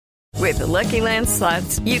With the Lucky Land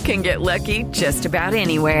Slots, you can get lucky just about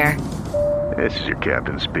anywhere. This is your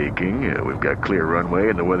captain speaking. We've got clear runway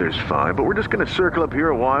and the weather's fine, but we're just going to circle up here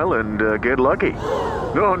a while and get lucky.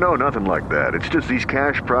 No, nothing like that. It's just these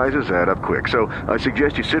cash prizes add up quick. So I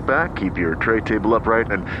suggest you sit back, keep your tray table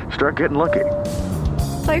upright, and start getting lucky.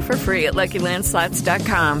 Play for free at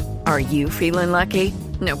LuckyLandSlots.com. Are you feeling lucky?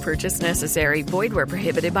 No purchase necessary. Void where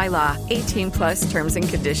prohibited by law. 18+ terms and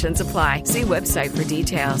conditions apply. See website for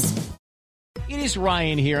details. It is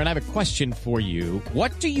Ryan here, and I have a question for you.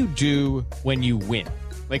 What do you do when you win?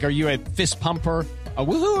 Like, are you a fist pumper, a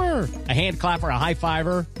woohooer, a hand clapper, a high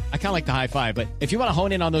fiver? I kind of like the high five, but if you want to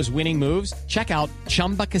hone in on those winning moves, check out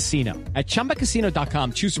Chumba Casino. At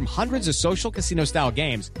ChumbaCasino.com, choose from hundreds of social casino-style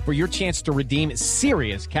games for your chance to redeem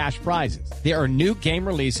serious cash prizes. There are new game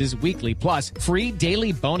releases weekly, plus free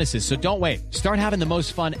daily bonuses, so don't wait. Start having the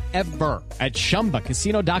most fun ever at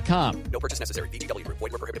ChumbaCasino.com. No purchase necessary. VGW. Void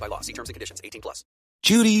where prohibited by law. See terms and conditions. 18+.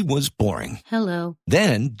 Judy was boring. Hello.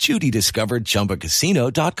 Then Judy discovered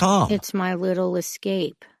ChumbaCasino.com. It's my little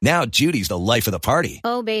escape. Now Judy's the life of the party.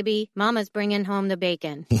 Oh, baby, mama's bringing home the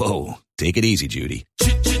bacon. Whoa, take it easy, Judy.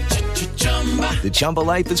 The Chumba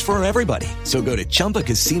life is for everybody. So go to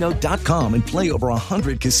ChumbaCasino.com and play over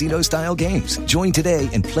 100 casino-style games. Join today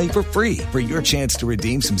and play for free for your chance to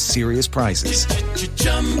redeem some serious prizes.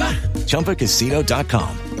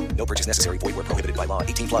 ChumbaCasino.com. No purchase necessary. Void where prohibited by law.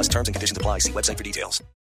 18+ terms and conditions apply. See website for details.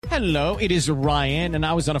 Hello, it is Ryan, and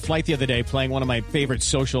I was on a flight the other day playing one of my favorite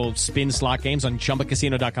social spin slot games on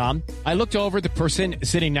ChumbaCasino.com. I looked over at the person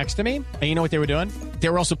sitting next to me, and you know what they were doing? They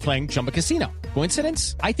were also playing Chumba Casino.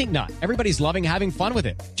 Coincidence? I think not. Everybody's loving having fun with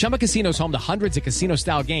it. Chumba Casino is home to hundreds of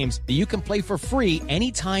casino-style games that you can play for free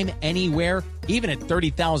anytime, anywhere, even at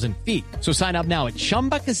 30,000 feet. So sign up now at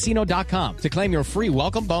ChumbaCasino.com to claim your free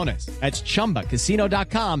welcome bonus. That's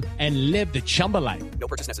ChumbaCasino.com and live the Chumba life. No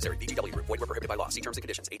purchase necessary. VGW. Void where prohibited by law. See terms and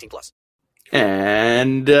conditions. 18+.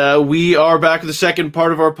 And we are back with the second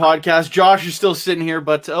part of our podcast. Josh is still sitting here,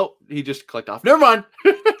 but he just clicked off. Never mind.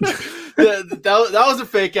 that was a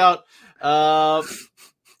fake out.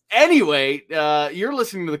 Anyway, you're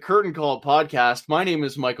listening to the Curtain Call podcast. My name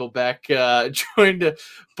is Michael Beck, joined,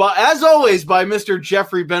 as always, by Mr.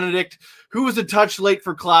 Jeffrey Benedict, who was a touch late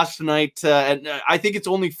for class tonight. And I think it's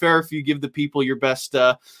only fair if you give the people your best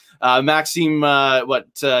Maxime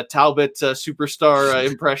Talbot superstar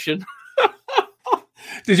impression.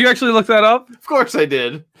 Did you actually look that up? Of course I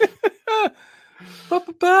did.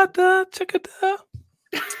 Check it out.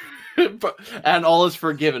 And all is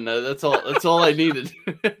forgiven. That's all I needed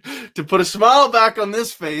to put a smile back on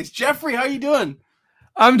this face. Jeffrey, how you doing?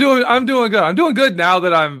 I'm doing good. I'm doing good now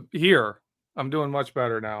that I'm here. I'm doing much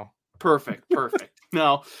better now. Perfect.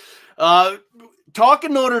 Now,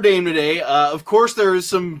 talking Notre Dame today, of course, there is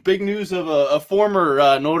some big news of a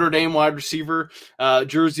former Notre Dame wide receiver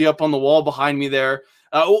jersey up on the wall behind me there.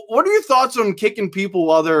 What are your thoughts on kicking people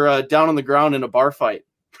while they're down on the ground in a bar fight?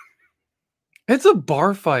 It's a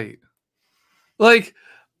bar fight. Like,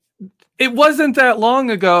 it wasn't that long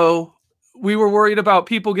ago we were worried about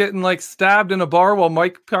people getting like stabbed in a bar while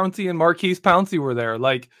Mike Pouncey and Marquise Pouncey were there.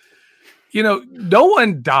 Like, no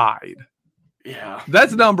one died. Yeah.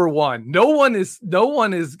 That's number one. No one is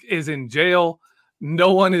in jail.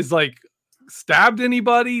 No one is like stabbed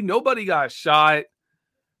anybody. Nobody got shot.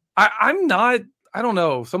 I don't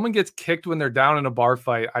know. Someone gets kicked when they're down in a bar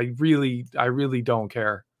fight. I really don't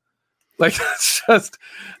care. Like,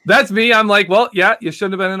 that's me. I'm like, well, yeah, you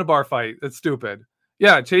shouldn't have been in a bar fight. It's stupid.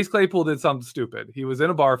 Yeah, Chase Claypool did something stupid. He was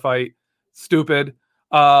in a bar fight. Stupid.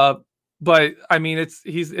 But I mean,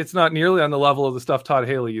 it's not nearly on the level of the stuff Todd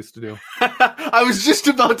Haley used to do. I was just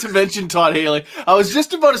about to mention Todd Haley. I was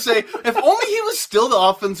just about to say, if only he was still the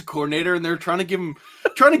offensive coordinator and they're trying to give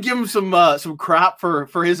him some crap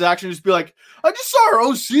for his action. Just be like, I just saw our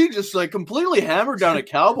OC just like completely hammered down at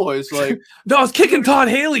Cowboys. Like, no, I was kicking Todd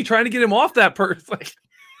Haley trying to get him off that person. Like,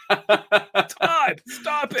 Todd,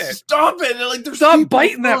 stop it! Stop it! Like, stop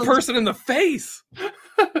biting that person in the face.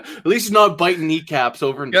 At least he's not biting kneecaps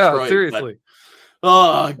over in Detroit. Seriously. But,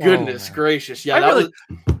 oh, goodness gracious. Yeah,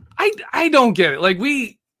 I don't get it. Like,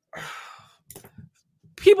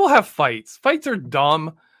 people have fights. Fights are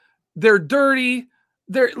dumb. They're dirty.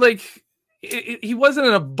 They're like, he wasn't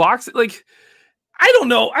in a box. Like, I don't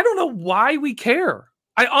know. I don't know why we care.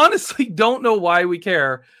 I honestly don't know why we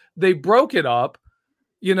care. They broke it up.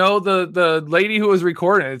 The lady who was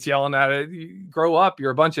recording it's yelling at it, grow up,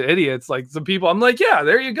 you're a bunch of idiots. Like, some people, I'm like, yeah,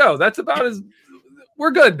 there you go. That's about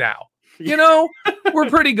we're good now. We're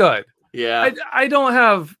pretty good. Yeah. I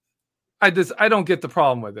don't get the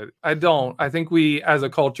problem with it. I think we as a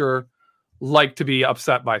culture like to be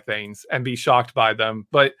upset by things and be shocked by them.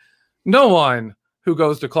 But No one who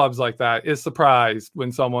goes to clubs like that is surprised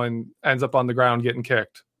when someone ends up on the ground getting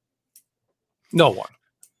kicked. No one.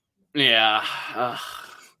 Yeah.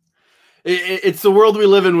 It's the world we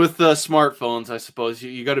live in with smartphones, I suppose.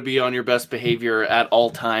 You got to be on your best behavior at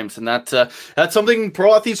all times, and that's something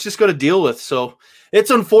pro athletes just got to deal with. So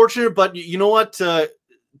it's unfortunate, but you know what?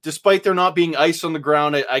 Despite there not being ice on the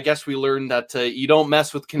ground, I guess we learned that you don't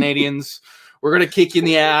mess with Canadians. We're going to kick you in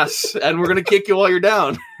the ass, and we're going to kick you while you're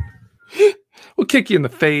down. We'll kick you in the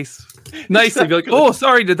face. Nicely. Be like, oh,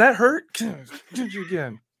 sorry, did that hurt? Did you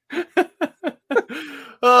again?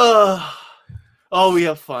 Oh, we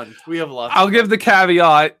have fun. We have a lot. I'll give the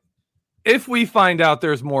caveat. If we find out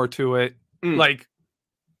there's more to it, like,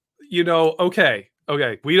 okay.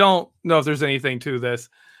 We don't know if there's anything to this.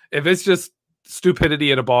 If it's just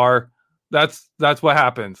stupidity at a bar, that's what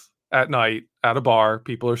happens at night at a bar.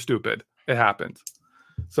 People are stupid. It happens.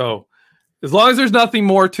 So as long as there's nothing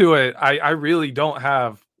more to it, I really don't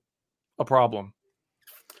have a problem.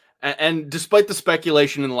 And despite the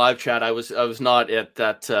speculation in the live chat, I was not at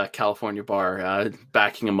that California bar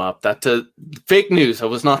backing him up. That fake news. I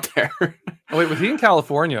was not there. Oh, wait, was he in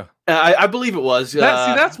California? I believe it was.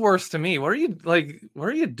 That's worse to me. What are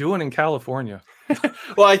you doing in California?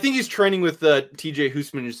 Well, I think he's training with TJ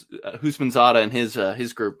Husmanzada and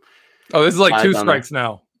his group. Oh, this is like 2 strikes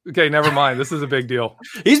now. Okay, never mind. This is a big deal.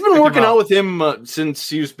 He's been working out with him since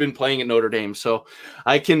he's been playing at Notre Dame, so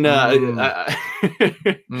I can. That's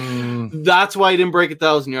why he didn't break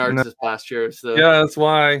 1,000 yards this past year. So. Yeah, that's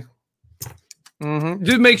why.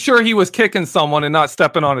 Just make sure he was kicking someone and not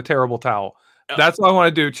stepping on a terrible towel. That's what I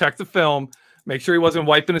want to do. Check the film. Make sure he wasn't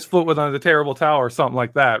wiping his foot with under the terrible towel or something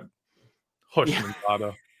like that.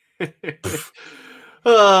 Hushmanzada.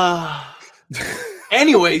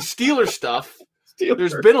 Anyway, Steeler stuff.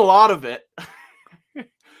 There's been a lot of it.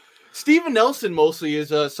 Steven Nelson mostly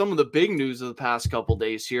is some of the big news of the past couple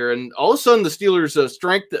days here. And all of a sudden, the Steelers'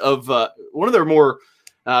 strength of one of their more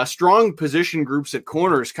strong position groups at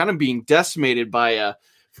corner is kind of being decimated by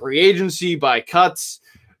free agency, by cuts.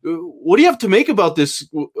 What do you have to make about this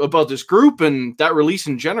group and that release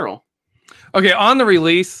in general? Okay, on the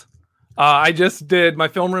release, I just did. My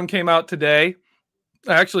film room came out today.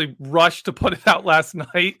 I actually rushed to put it out last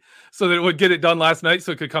night so that it would get it done last night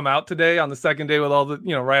so it could come out today on the second day with all the,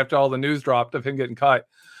 right after all the news dropped of him getting cut.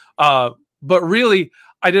 But really,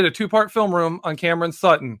 I did a 2-part film room on Cameron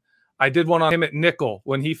Sutton. I did one on him at nickel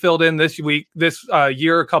when he filled in this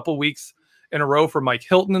year, a couple weeks in a row for Mike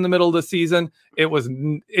Hilton in the middle of the season.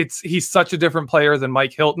 He's such a different player than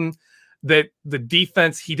Mike Hilton that the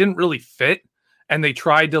defense, he didn't really fit. And they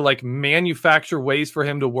tried to manufacture ways for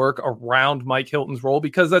him to work around Mike Hilton's role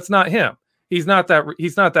because that's not him. He's not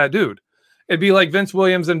that dude. It'd be like Vince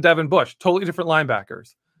Williams and Devin Bush, totally different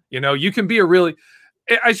linebackers. You can be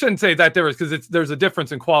I shouldn't say that difference because there's a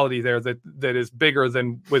difference in quality there that is bigger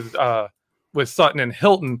than with Sutton and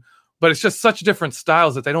Hilton, but it's just such different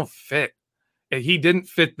styles that they don't fit. He didn't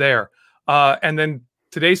fit there. And then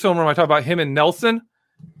today's film room, I talk about him and Nelson,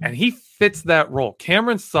 and he fits that role.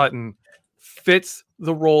 Cameron Sutton fits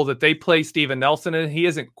the role that they play Steven Nelson in. He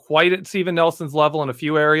isn't quite at Steven Nelson's level in a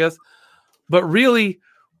few areas, but really,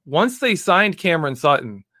 once they signed Cameron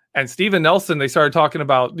Sutton and Steven Nelson, they started talking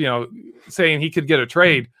about, saying he could get a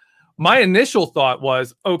trade. My initial thought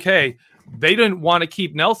was, okay, they didn't want to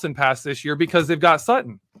keep Nelson past this year because they've got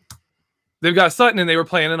Sutton. They've got Sutton, and they were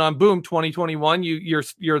planning on 2021. You're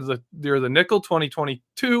the nickel.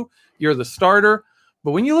 2022, you're the starter.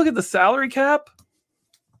 But when you look at the salary cap,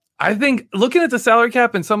 I think looking at the salary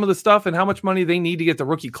cap and some of the stuff and how much money they need to get the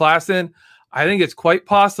rookie class in, I think it's quite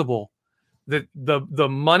possible that the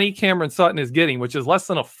money Cameron Sutton is getting, which is less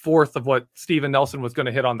than a fourth of what Steven Nelson was going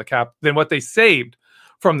to hit on the cap, than what they saved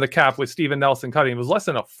from the cap with Steven Nelson cutting. It was less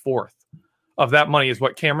than a fourth of that money is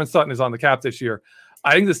what Cameron Sutton is on the cap this year.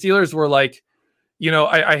 I think the Steelers were like,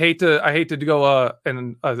 I hate to go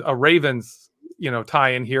a Ravens, tie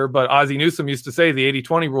in here, but Ozzie Newsome used to say the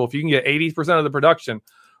 80-20 rule. If you can get 80% of the production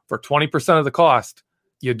for 20% of the cost,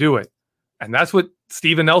 you do it. And that's what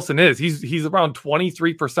Steven Nelson is. He's around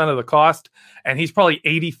 23% of the cost, and he's probably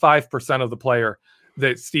 85% of the player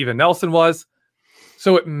that Steven Nelson was.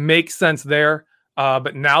 So it makes sense there.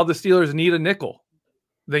 But now the Steelers need a nickel.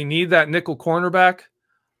 They need that nickel cornerback.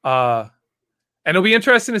 And it'll be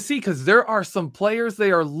interesting to see because there are some players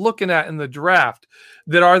they are looking at in the draft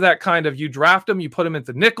that are that kind of, you draft them, you put them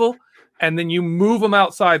into nickel, and then you move them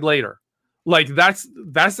outside later. Like that's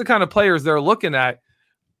the kind of players they're looking at.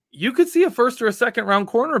 You could see a first or a second round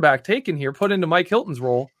cornerback taken here, put into Mike Hilton's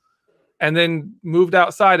role, and then moved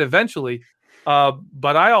outside eventually.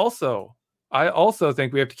 But I also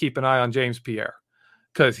think we have to keep an eye on James Pierre.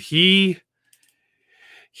 because he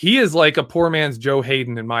is like a poor man's Joe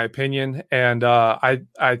Hayden, in my opinion. And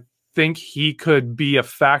I think he could be a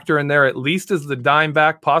factor in there, at least as the dime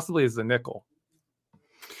back, possibly as the nickel.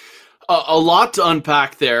 A lot to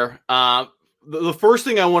unpack there. The first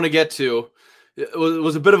thing I want to get to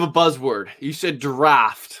was a bit of a buzzword. You said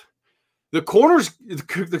draft. The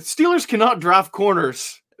Steelers cannot draft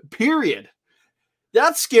corners, period.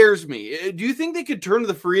 That scares me. Do you think they could turn to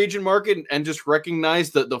the free agent market and just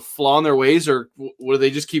recognize the flaw in their ways, or will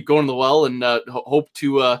they just keep going to the well and hope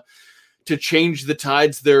to change the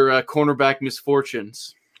tides, their cornerback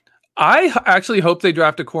misfortunes? I actually hope they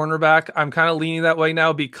draft a cornerback. I'm kind of leaning that way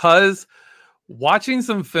now because watching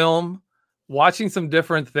some film, watching some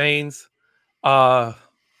different things, I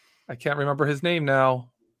can't remember his name now.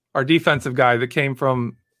 Our defensive guy that came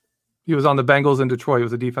from, he was on the Bengals in Detroit. He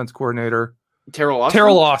was a defense coordinator. Terrell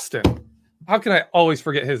Austin. How can I always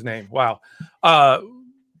forget his name? Wow.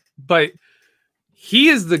 But he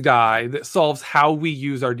is the guy that solves how we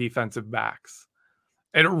use our defensive backs.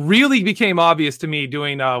 And it really became obvious to me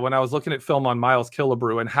doing when I was looking at film on Miles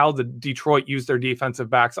Killebrew and how the Detroit used their defensive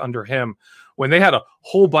backs under him when they had a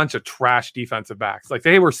whole bunch of trash defensive backs. Like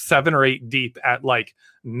they were 7 or 8 deep at like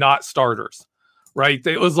not starters, right?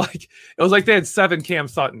 It was like they had 7 Cam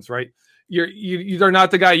Suttons, right? You're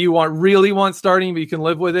not the guy you really want starting, but you can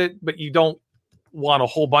live with it, but you don't want a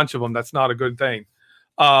whole bunch of them. That's not a good thing.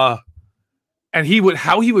 And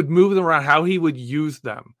how he would move them around, how he would use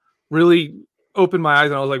them really opened my eyes,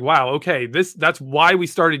 and I was like, wow, okay, that's why we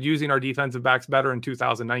started using our defensive backs better in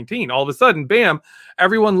 2019. All of a sudden, bam,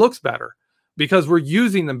 everyone looks better because we're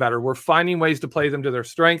using them better. We're finding ways to play them to their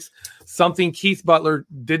strengths, something Keith Butler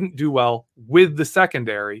didn't do well with the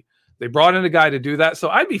secondary. They brought in a guy to do that, so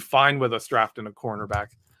I'd be fine with us drafting a cornerback.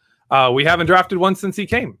 We haven't drafted one since he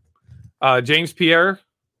came. James Pierre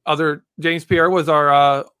was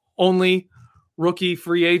our only rookie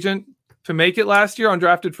free agent to make it last year,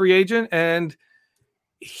 undrafted free agent, and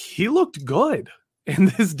he looked good in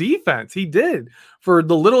this defense. He did. For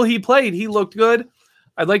the little he played, he looked good.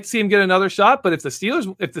 I'd like to see him get another shot, but if the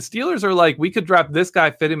Steelers are like, we could draft this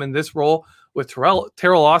guy, fit him in this role with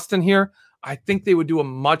Terrell Austin here, I think they would do a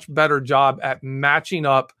much better job at matching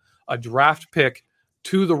up a draft pick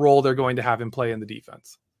to the role they're going to have him play in the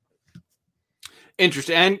defense.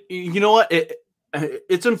 Interesting. And you know what?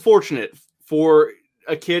 It's unfortunate for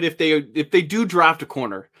a kid if they do draft a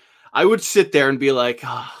corner. I would sit there and be like,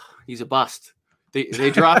 he's a bust. They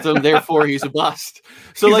draft him, therefore he's a bust.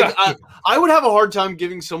 So exactly. Like I would have a hard time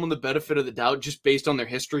giving someone the benefit of the doubt just based on their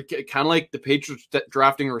history. Kind of like the Patriots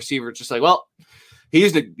drafting a receiver. It's just like, well,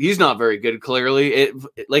 he's not very good. Clearly,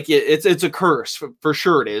 it's a curse for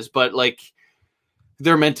sure. It is, but like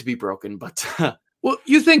they're meant to be broken. But well,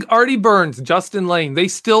 you think Artie Burns, Justin Lane, they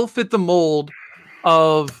still fit the mold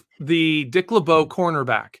of the Dick LeBeau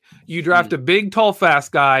cornerback. You draft a big, tall,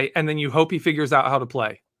 fast guy, and then you hope he figures out how to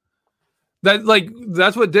play.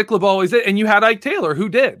 That's what Dick LeBeau always did. And you had Ike Taylor, who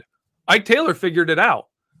did. Ike Taylor figured it out.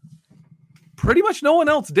 Pretty much no one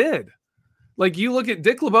else did. Like, you look at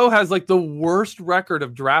Dick LeBeau has like the worst record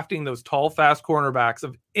of drafting those tall, fast cornerbacks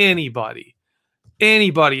of anybody.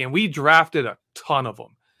 And we drafted a ton of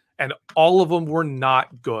them. And all of them were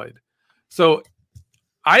not good. So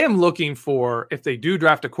I am looking for, if they do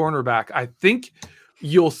draft a cornerback, I think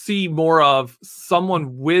you'll see more of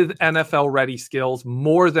someone with NFL-ready skills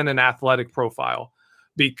more than an athletic profile,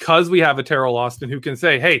 because we have a Terrell Austin who can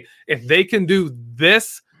say, hey, if they can do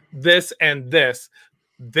this, this, and this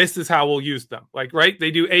is how we'll use them. Like, right?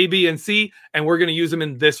 They do A, B, and C, and we're going to use them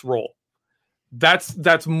in this role.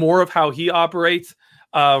 That's more of how he operates,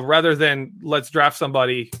 rather than let's draft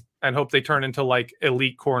somebody and hope they turn into like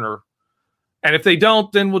elite corner. And if they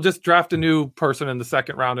don't, then we'll just draft a new person in the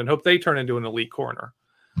second round and hope they turn into an elite corner.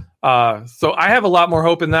 So I have a lot more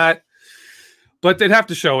hope in that, but they'd have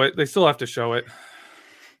to show it. They still have to show it.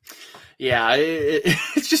 Yeah,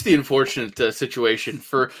 it's just the unfortunate situation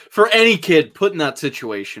for any kid put in that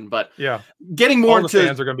situation. But yeah, getting more all the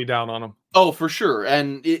fans are going to be down on them. Oh, for sure.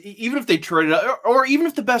 And even if they traded, or even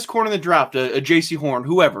if the best corner in the draft, a J.C. Horn,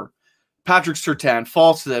 whoever, Patrick Surtain,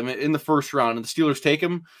 falls to them in the first round, and the Steelers take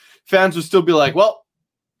him, fans would still be like, well,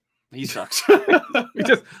 he sucks.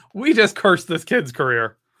 we just cursed this kid's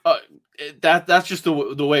career. That's just the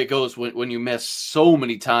way it goes when you miss so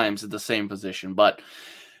many times at the same position. But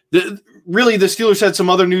really, the Steelers had some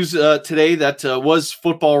other news today that was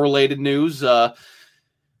football-related news.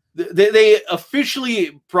 They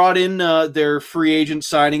officially brought in their free agent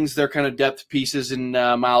signings, their kind of depth pieces in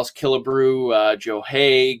Miles Killebrew, Joe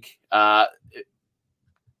Haig.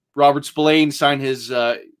 Robert Spillane signed his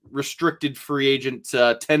restricted free agent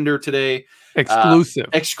tender today.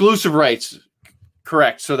 Exclusive rights.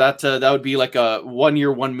 Correct. So that would be like a 1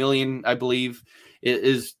 year, $1 million, I believe,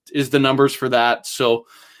 is the numbers for that. So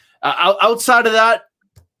outside of that,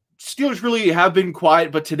 Steelers really have been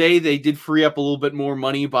quiet, but today they did free up a little bit more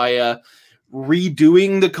money by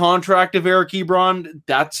redoing the contract of Eric Ebron.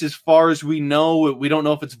 That's as far as we know. We don't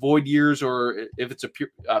know if it's void years or if it's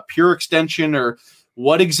a pure extension or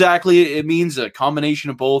what exactly it means, a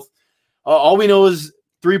combination of both. All we know is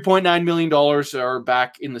 $3.9 million are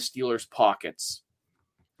back in the Steelers' pockets.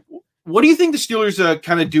 What do you think the Steelers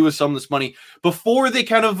kind of do with some of this money before they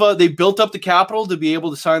kind of they built up the capital to be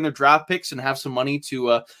able to sign their draft picks and have some money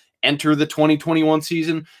to enter the 2021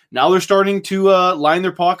 season? Now they're starting to line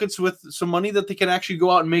their pockets with some money that they can actually go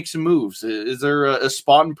out and make some moves. Is there a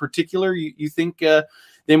spot in particular you think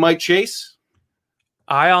they might chase?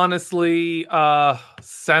 I honestly,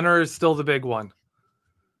 center is still the big one.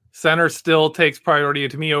 Center still takes priority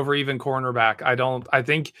to me over even cornerback. I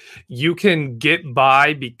think you can get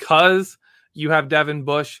by because you have Devin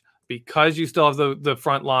Bush, because you still have the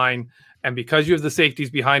front line, and because you have the safeties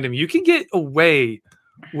behind him. You can get away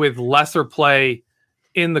with lesser play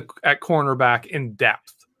at cornerback in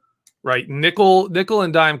depth, right? Nickel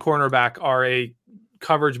and dime cornerback are a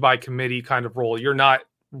coverage by committee kind of role.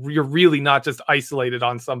 You're really not just isolated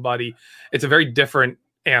on somebody. It's a very different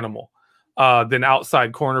animal than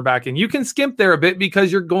outside cornerback. And you can skimp there a bit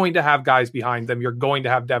because you're going to have guys behind them. You're going to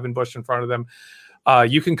have Devin Bush in front of them.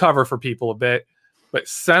 You can cover for people a bit, but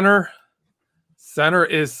center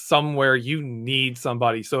is somewhere you need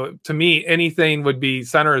somebody. So to me, anything would be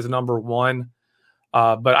center is number one.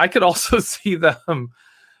 But I could also see them.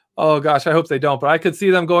 Oh gosh, I hope they don't, but I could see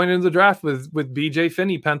them going into the draft with BJ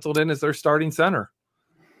Finney penciled in as their starting center.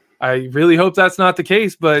 I really hope that's not the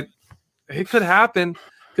case, but it could happen.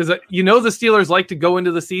 Because, the Steelers like to go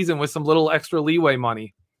into the season with some little extra leeway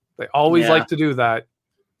money. They always like to do that.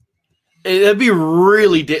 It'd be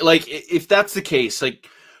really if that's the case. Like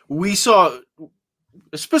we saw,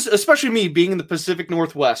 especially me being in the Pacific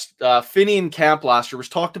Northwest, Finney in camp last year was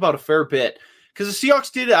talked about a fair bit because the Seahawks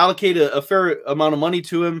did allocate a fair amount of money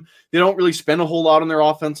to him. They don't really spend a whole lot on their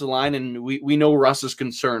offensive line, and we know Russ's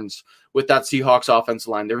concerns with that Seahawks offensive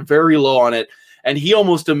line. They're very low on it. And he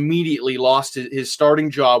almost immediately lost his starting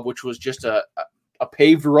job, which was just a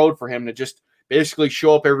paved road for him to just basically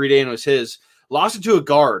show up every day and it was his. Lost it to a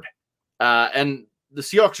guard. And the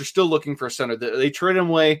Seahawks are still looking for a center. They traded him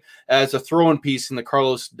away as a throw-in piece in the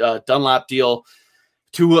Carlos Dunlap deal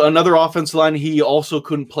to another offensive line he also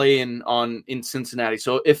couldn't play in Cincinnati.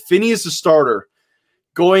 So if Finney is the starter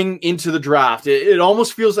going into the draft, it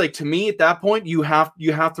almost feels like to me at that point you have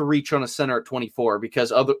to reach on a center at 24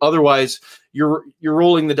 because otherwise you're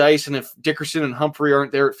rolling the dice, and if Dickerson and Humphrey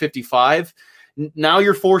aren't there at 55, now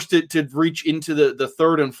you're forced to reach into the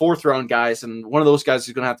third and fourth round guys, and one of those guys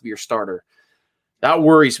is going to have to be your starter. That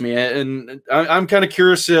worries me, and I'm kind of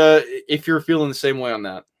curious if you're feeling the same way on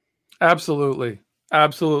that. Absolutely.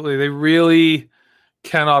 They really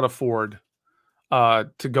cannot afford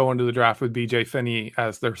to go into the draft with BJ Finney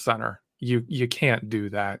as their center. You can't do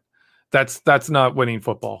that. That's not winning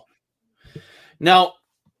football. Now,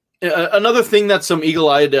 another thing that some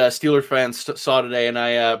eagle-eyed Steelers fans saw today, and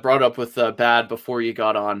I brought up with Bad before you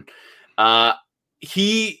got on,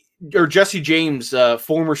 Jesse James,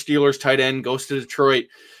 former Steelers tight end, goes to Detroit.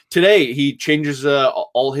 Today, he changes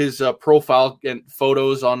all his profile and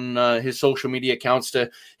photos on his social media accounts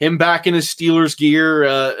to him back in his Steelers gear.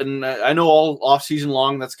 And I know all offseason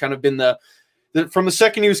long, that's kind of been from the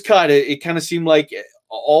second he was cut, it kind of seemed like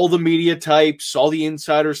all the media types, all the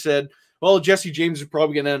insiders said, well, Jesse James is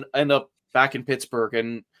probably going to end up back in Pittsburgh.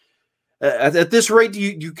 And at this rate, do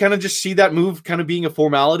you kind of just see that move kind of being a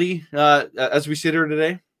formality as we sit here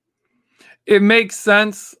today? It makes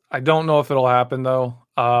sense. I don't know if it'll happen, though.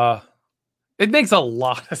 It makes a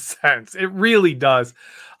lot of sense. It really does.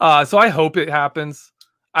 So I hope it happens.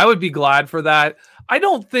 I would be glad for that. I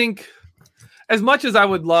don't think, as much as I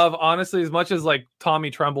would love, honestly, as much as like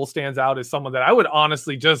Tommy Tremble stands out as someone that I would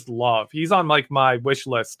honestly just love. He's on like my wish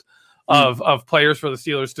list of players for the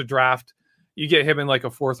Steelers to draft. You get him in like a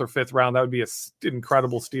 4th or 5th round. That would be an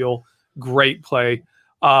incredible steal. Great play.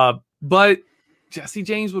 But Jesse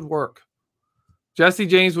James would work. Jesse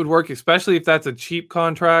James would work, especially if that's a cheap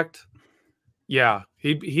contract. Yeah,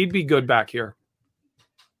 he'd be good back here.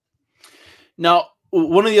 Now,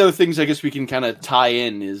 one of the other things I guess we can kind of tie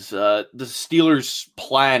in is the Steelers'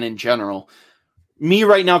 plan in general. Me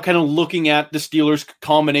right now kind of looking at the Steelers'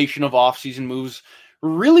 combination of offseason moves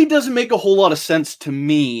really doesn't make a whole lot of sense to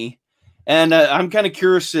me. And I'm kind of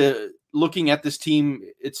curious looking at this team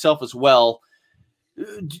itself as well.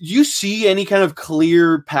 Do you see any kind of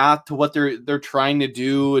clear path to what they're trying to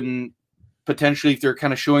do, and potentially if they're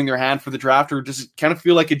kind of showing their hand for the draft, or does it kind of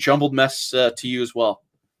feel like a jumbled mess to you as well?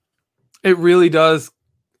 It really does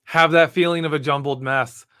have that feeling of a jumbled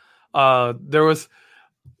mess. There was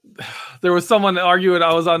someone arguing.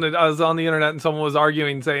 I was on the internet, and someone was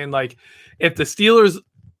arguing, saying like, if the Steelers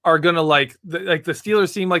are gonna the Steelers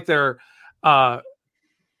seem like they're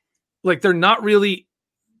not really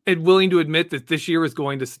willing to admit that this year is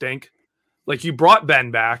going to stink. Like, you brought Ben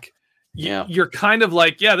back. Yeah. You're kind of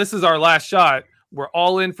like, yeah, this is our last shot. We're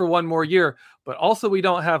all in for one more year, but also we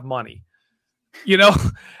don't have money,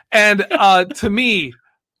 And to me,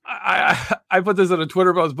 I put this in a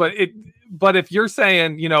Twitter post, but if you're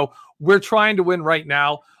saying, we're trying to win right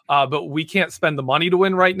now, but we can't spend the money to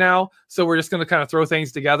win right now, so we're just going to kind of throw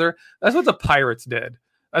things together. That's what the Pirates did.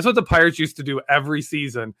 That's what the Pirates used to do every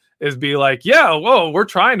season, is be like, yeah, whoa, we're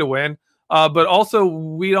trying to win, but also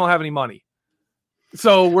we don't have any money.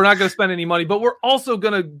 So we're not going to spend any money, but we're also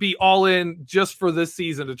going to be all in just for this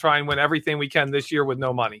season to try and win everything we can this year with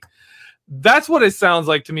no money. That's what it sounds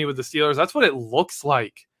like to me with the Steelers. That's what it looks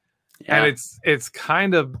like. Yeah. And it's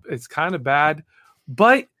kind of bad.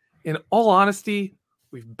 But in all honesty,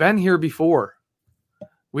 we've been here before.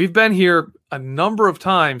 We've been here a number of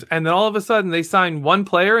times, and then all of a sudden they sign one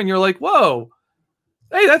player and you're like, whoa,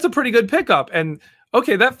 hey, that's a pretty good pickup. And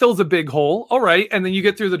okay, that fills a big hole. All right. And then you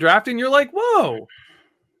get through the draft and you're like, whoa,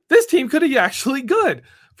 this team could be actually good.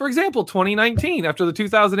 For example, 2019, after the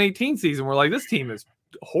 2018 season, we're like, this team is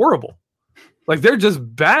horrible. Like, they're just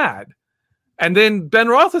bad. And then Ben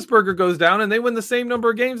Roethlisberger goes down and they win the same number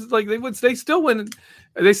of games. Like, they still win.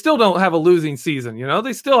 They still don't have a losing season.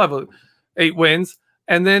 They still have 8 wins.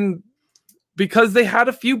 And then because they had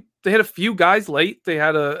a few guys late, they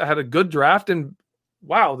had a good draft, and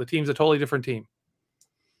wow, the team's a totally different team.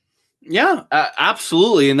 Yeah,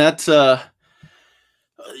 absolutely. And that's, just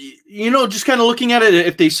kind of looking at it,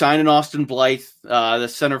 if they sign an Austin Blythe, the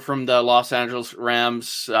center from the Los Angeles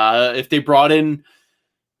Rams, if they brought in,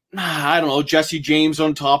 I don't know, Jesse James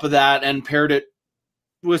on top of that and paired it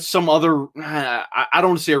with some other, I don't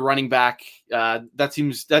want to say a running back. That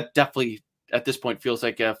definitely at this point feels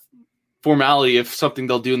like a formality of something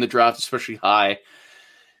they'll do in the draft, especially high.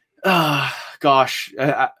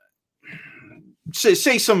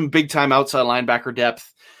 Say some big time outside linebacker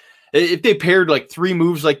depth. If they paired like 3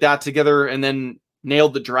 moves like that together and then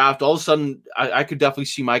nailed the draft, all of a sudden I could definitely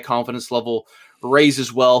see my confidence level raise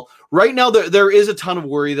as well. Right now, there is a ton of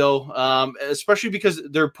worry though, especially because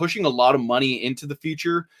they're pushing a lot of money into the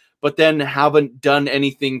future, but then haven't done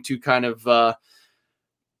anything to kind of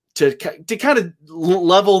to kind of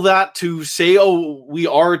level that, to say, oh, we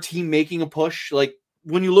are a team making a push. Like,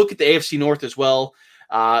 when you look at the AFC North as well,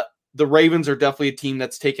 the Ravens are definitely a team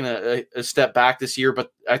that's taken a step back this year,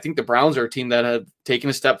 but I think the Browns are a team that have taken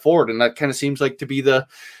a step forward, and that kind of seems like to be the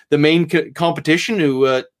main competition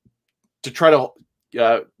to try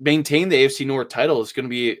to maintain the AFC North title is going to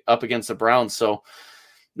be up against the Browns. So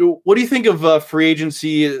what do you think of free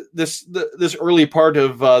agency this early part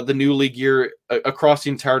of the new league year across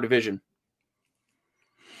the entire division?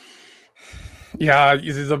 Yeah,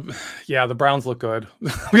 the Browns look good. I'm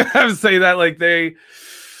gonna have to say that, like, they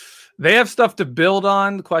have stuff to build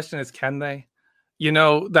on. The question is, can they?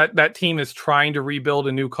 That team is trying to rebuild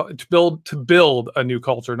to build a new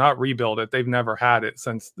culture, not rebuild it. They've never had it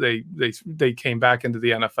since they came back into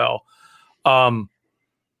the NFL.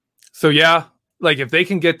 So yeah, like, if they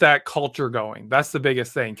can get that culture going, that's the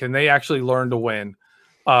biggest thing. Can they actually learn to win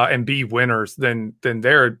and be winners? Then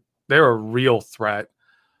they're a real threat.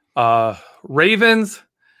 Ravens,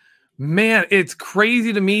 man, it's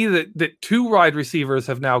crazy to me that 2 wide receivers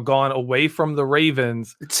have now gone away from the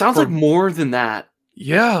Ravens. It sounds like more than that.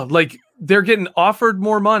 Yeah, like, they're getting offered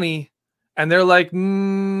more money, and they're like,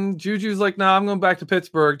 Juju's like, nah, I'm going back to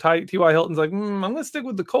Pittsburgh. T.Y. Hilton's like, I'm going to stick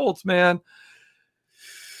with the Colts, man.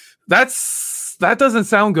 That doesn't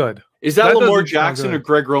sound good. Is that Lamar Jackson or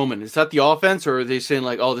Greg Roman? Is that the offense, or are they saying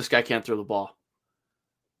like, oh, this guy can't throw the ball?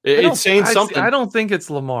 It's saying something. I don't think it's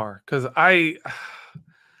Lamar, because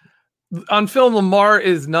on film, Lamar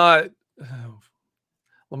is not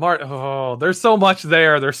Lamar. Oh, there's so much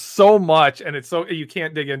there. There's so much, and it's so, you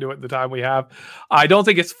can't dig into it the time we have. I don't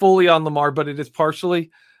think it's fully on Lamar, but it is partially.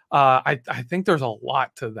 I think there's a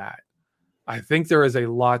lot to that. I think there is a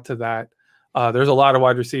lot to that. There's a lot of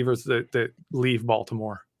wide receivers that leave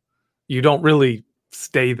Baltimore. You don't really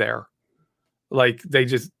stay there. Like,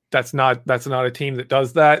 that's not a team that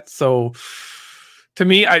does that. So to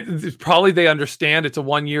me, probably they understand it's a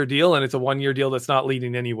 1-year deal, and it's a 1-year deal that's not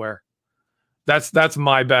leading anywhere. That's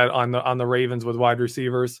my bet on the Ravens with wide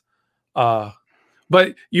receivers.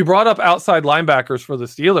 But you brought up outside linebackers for the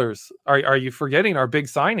Steelers. Are you forgetting our big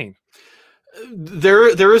signing?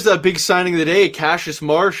 There is that big signing of the day, Cassius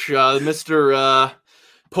Marsh, Mr.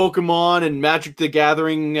 Pokemon and Magic the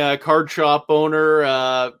Gathering card shop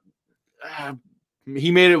owner. He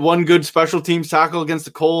made it one good special teams tackle against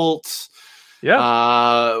the Colts.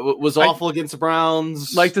 Yeah. Was awful against the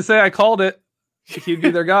Browns. Like to say I called it. He'd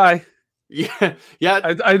be their guy. Yeah.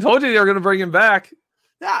 I told you they were going to bring him back.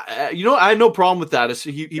 Yeah, I had no problem with that.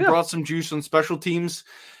 He brought some juice on special teams.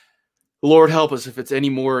 Lord help us if it's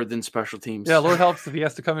any more than special teams. Yeah, Lord helps if he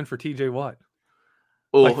has to come in for TJ Watt.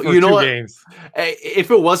 Oh, like you know what? Games.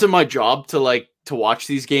 If it wasn't my job to watch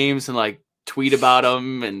these games and tweet about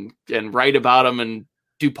them and write about them and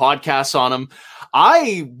do podcasts on them,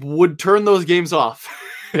 I would turn those games off.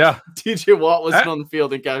 Yeah. TJ Watt wasn't on the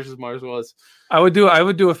field and Cassius Marsh was. I would do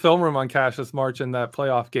a film room on Cassius Marsh in that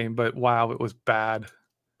playoff game, but wow, it was bad.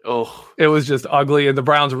 Oh, it was just ugly. And the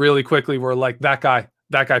Browns really quickly were like, that guy,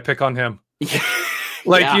 pick on him.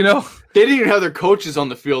 Yeah. You know, they didn't even have their coaches on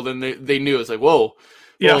the field and they knew. It's like, whoa,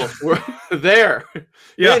 we're there.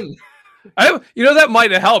 Yeah. That might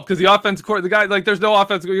have helped because the offense court, the guy, there's no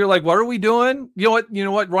offense. You're like, what are we doing? You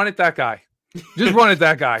know what? Run it that guy. Just run it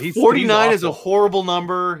that guy. He's 49 is a horrible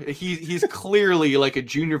number. He's clearly like a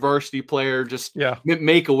junior varsity player. Just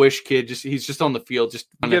make a wish kid. He's just on the field. Just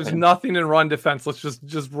gives nothing in run defense. Let's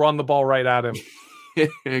just run the ball right at him.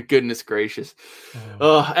 Goodness gracious.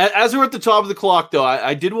 As we're at the top of the clock, though,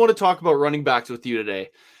 I did want to talk about running backs with you today.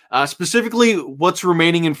 Specifically, what's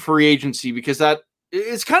remaining in free agency, because that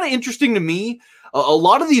it's kind of interesting to me. A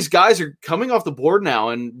lot of these guys are coming off the board now,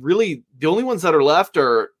 and really the only ones that are left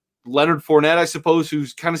are Leonard Fournette, I suppose, who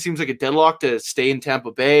kind of seems like a deadlock to stay in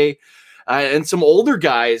Tampa Bay, and some older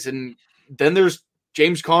guys. And then there's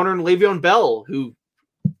James Conner and Le'Veon Bell, who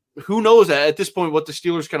knows at this point what the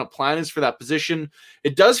Steelers' kind of plan is for that position.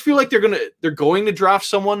 It does feel like they're going to draft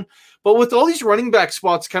someone, but with all these running back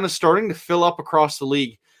spots kind of starting to fill up across the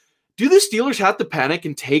league, do the Steelers have to panic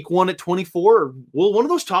and take one at 24? Or will one of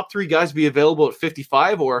those top three guys be available at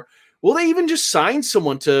 55? Or will they even just sign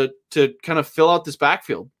someone to kind of fill out this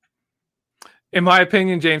backfield? In my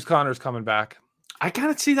opinion, James Conner's coming back. I kind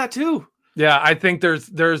of see that too. Yeah, I think there's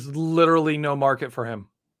literally no market for him.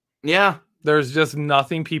 Yeah. There's just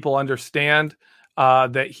nothing people understand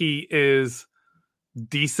that he is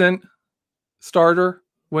decent starter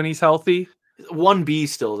when he's healthy. 1B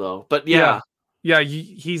still, though. But yeah. Yeah,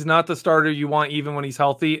 he's not the starter you want even when he's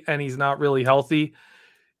healthy, and he's not really healthy.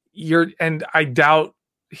 And I doubt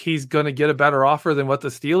he's going to get a better offer than what the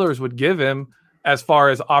Steelers would give him as far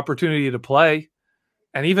as opportunity to play,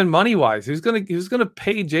 and even money wise. Who's going to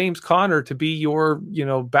pay James Conner to be your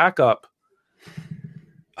backup?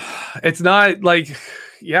 It's not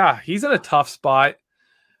he's in a tough spot.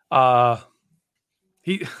 I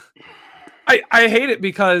hate it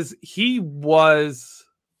because he was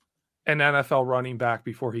an NFL running back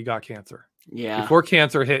before he got cancer. Yeah. Before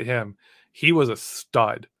cancer hit him, he was a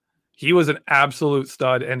stud. He was an absolute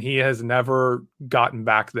stud, and he has never gotten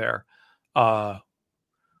back there. But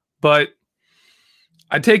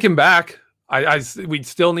I'd take him back. We'd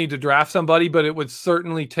still need to draft somebody, but it would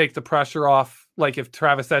certainly take the pressure off. Like if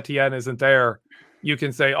Travis Etienne isn't there, you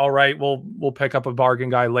can say, all right, we'll pick up a bargain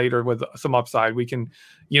guy later with some upside. We can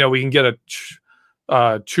get a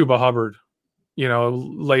Chuba Hubbard,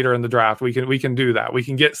 later in the draft. We can do that. We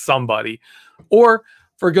can get somebody. Or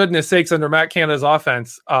for goodness sakes, under Matt Canada's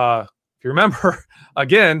offense, if you remember,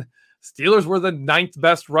 again, Steelers were the 9th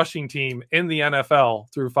best rushing team in the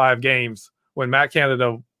NFL through 5 games when Matt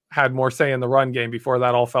Canada had more say in the run game before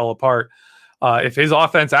that all fell apart. If his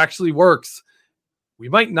offense actually works, we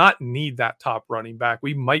might not need that top running back.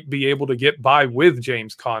 We might be able to get by with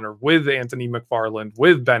James Conner, with Anthony McFarland,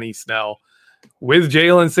 with Benny Snell, with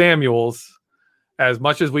Jalen Samuels. As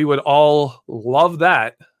much as we would all love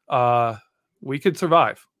that, we could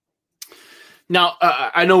survive. Now,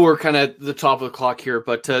 I know we're kind of at the top of the clock here,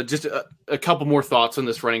 but just a couple more thoughts on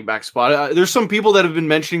this running back spot. There's some people that have been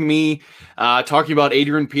mentioning me, talking about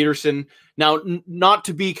Adrian Peterson. Now, not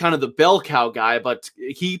to be kind of the bell cow guy, but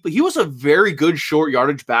he was a very good short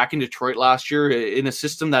yardage back in Detroit last year in a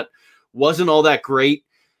system that wasn't all that great.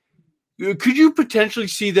 Could you potentially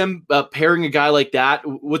see them pairing a guy like that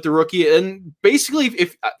with the rookie? And basically,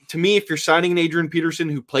 if you're signing an Adrian Peterson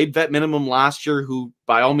who played vet minimum last year, who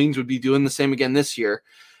by all means would be doing the same again this year,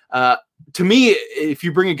 to me, if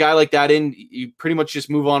you bring a guy like that in, you pretty much just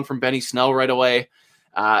move on from Benny Snell right away.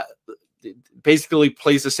 Basically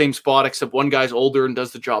plays the same spot, except one guy's older and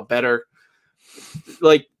does the job better.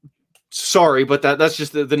 Sorry, but that's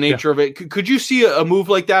just the nature of it. Could you see a move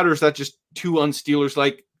like that, or is that just too un-Steelers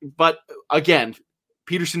like? But again,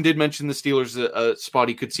 Peterson did mention the Steelers a spot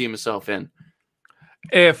he could see himself in.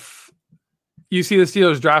 If you see the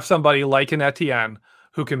Steelers draft somebody like an Etienne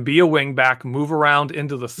who can be a wing back, move around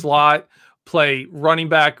into the slot, play running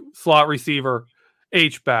back, slot receiver,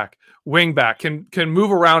 H-back, wing back, can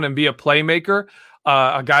move around and be a playmaker,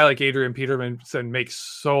 a guy like Adrian Peterson makes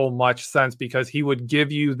so much sense because he would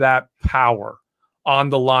give you that power on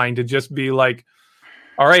the line to just be like,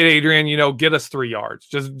 all right, Adrian, get us 3 yards.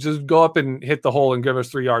 Just go up and hit the hole and give us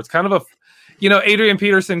 3 yards. Kind of Adrian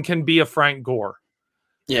Peterson can be a Frank Gore.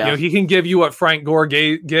 Yeah. He can give you what Frank Gore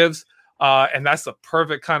gives. And that's the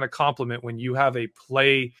perfect kind of compliment when you have a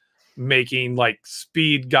play making like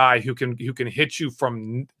speed guy who can hit you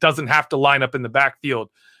from, doesn't have to line up in the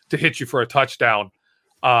backfield to hit you for a touchdown.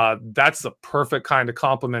 That's the perfect kind of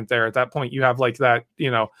compliment there. At that point, you have like that,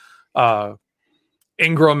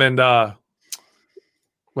 Ingram and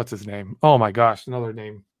what's his name? Oh my gosh, another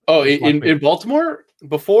name. Oh, in Baltimore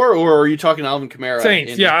before, or are you talking Alvin Kamara?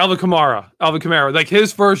 Saints, Alvin Kamara. Like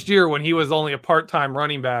his first year when he was only a part-time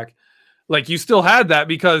running back, like you still had that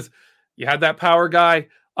because you had that power guy.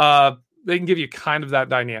 They can give you kind of that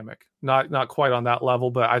dynamic. Not quite on that level,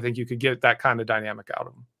 but I think you could get that kind of dynamic out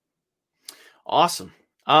of him. Awesome.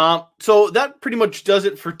 So that pretty much does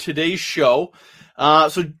it for today's show.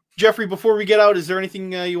 So Jeffrey, before we get out, is there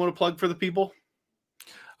anything you want to plug for the people?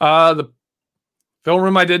 The film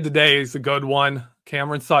room I did today is a good one.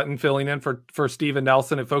 Cameron Sutton filling in for Steven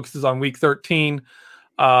Nelson. It focuses on week 13,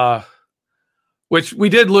 which we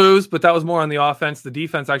did lose, but that was more on the offense. The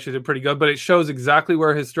defense actually did pretty good, but it shows exactly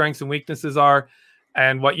where his strengths and weaknesses are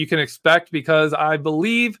and what you can expect because I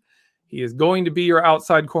believe he is going to be your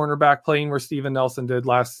outside cornerback playing where Steven Nelson did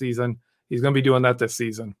last season. He's going to be doing that this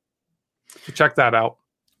season. So check that out.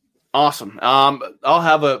 Awesome. I'll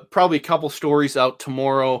have probably a couple stories out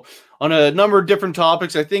tomorrow on a number of different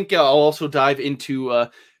topics. I think I'll also dive into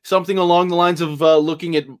something along the lines of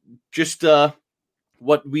looking at just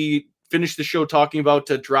what we finished the show talking about,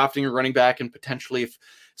 drafting a running back and potentially if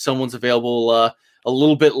someone's available a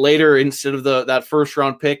little bit later instead of that first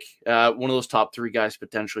round pick, one of those top 3 guys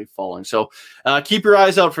potentially falling. So keep your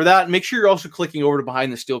eyes out for that. Make sure you're also clicking over to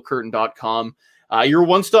BehindTheSteelCurtain.com. Your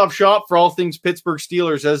one-stop shop for all things Pittsburgh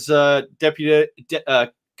Steelers, as deputy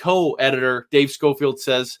co-editor Dave Schofield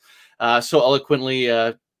says so eloquently.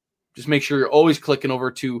 Just make sure you're always clicking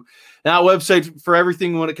over to that website for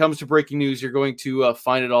everything when it comes to breaking news. You're going to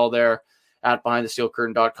find it all there at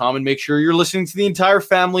BehindTheSteelCurtain.com, and make sure you're listening to the entire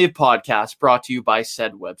family of podcasts brought to you by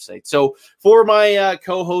said website. So for my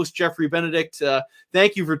co-host Jeffrey Benedict,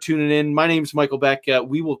 thank you for tuning in. My name's Michael Beck.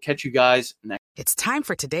 We will catch you guys next. It's time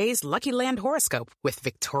for today's Lucky Land horoscope with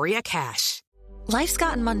Victoria Cash. Life's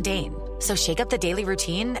gotten mundane, so shake up the daily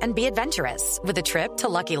routine and be adventurous with a trip to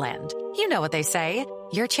Lucky Land. You know what they say,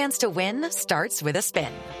 your chance to win starts with a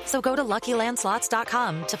spin. So go to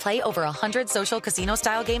LuckyLandSlots.com to play over 100 social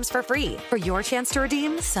casino-style games for free for your chance to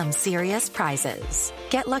redeem some serious prizes.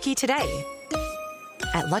 Get lucky today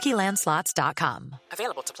at LuckyLandSlots.com.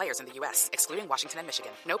 Available to players in the U.S., excluding Washington and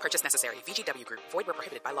Michigan. No purchase necessary. VGW Group. Void where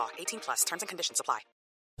prohibited by law. 18+. Terms and conditions apply.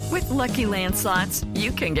 With Lucky Land Slots,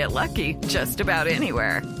 you can get lucky just about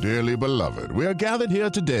anywhere. Dearly beloved, we are gathered here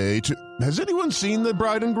today to... Has anyone seen the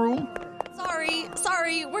bride and groom?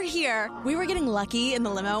 Sorry, we're here. We were getting lucky in the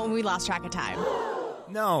limo and we lost track of time.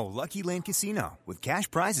 No, Lucky Land Casino, with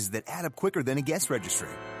cash prizes that add up quicker than a guest registry.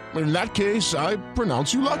 In that case, I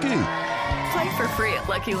pronounce you lucky. Play for free at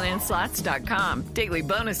LuckyLandSlots.com. Daily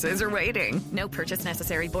bonuses are waiting. No purchase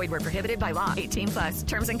necessary. Void where prohibited by law. 18+.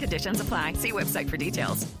 Terms and conditions apply. See website for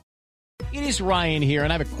details. It is Ryan here,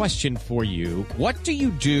 and I have a question for you. What do you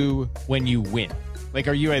do when you win? Like,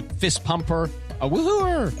 are you a fist pumper, a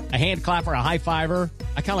woohooer, a hand clapper, a high fiver?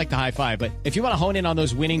 I kind of like the high five, but if you want to hone in on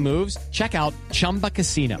those winning moves, check out Chumba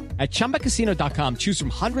Casino. At ChumbaCasino.com, choose from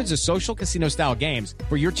hundreds of social casino-style games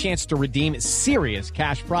for your chance to redeem serious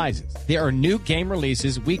cash prizes. There are new game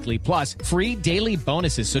releases weekly, plus free daily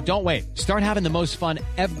bonuses. So don't wait. Start having the most fun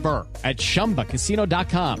ever at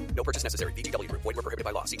ChumbaCasino.com. No purchase necessary. VGW Group. Void where prohibited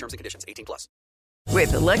by law. See terms and conditions. 18+.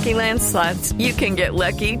 With the Lucky Land Slots, you can get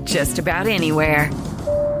lucky just about anywhere.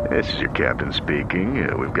 This is your captain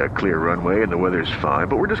speaking. We've got clear runway and the weather's fine,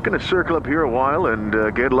 but we're just going to circle up here a while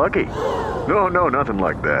and get lucky. No, nothing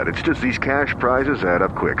like that. It's just these cash prizes add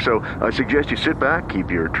up quick. So I suggest you sit back,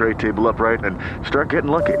 keep your tray table upright, and start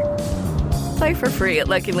getting lucky. Play for free at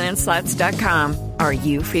LuckyLandSlots.com. Are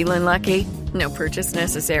you feeling lucky? No purchase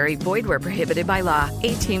necessary. Void where prohibited by law.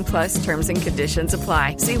 18+ terms and conditions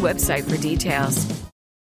apply. See website for details.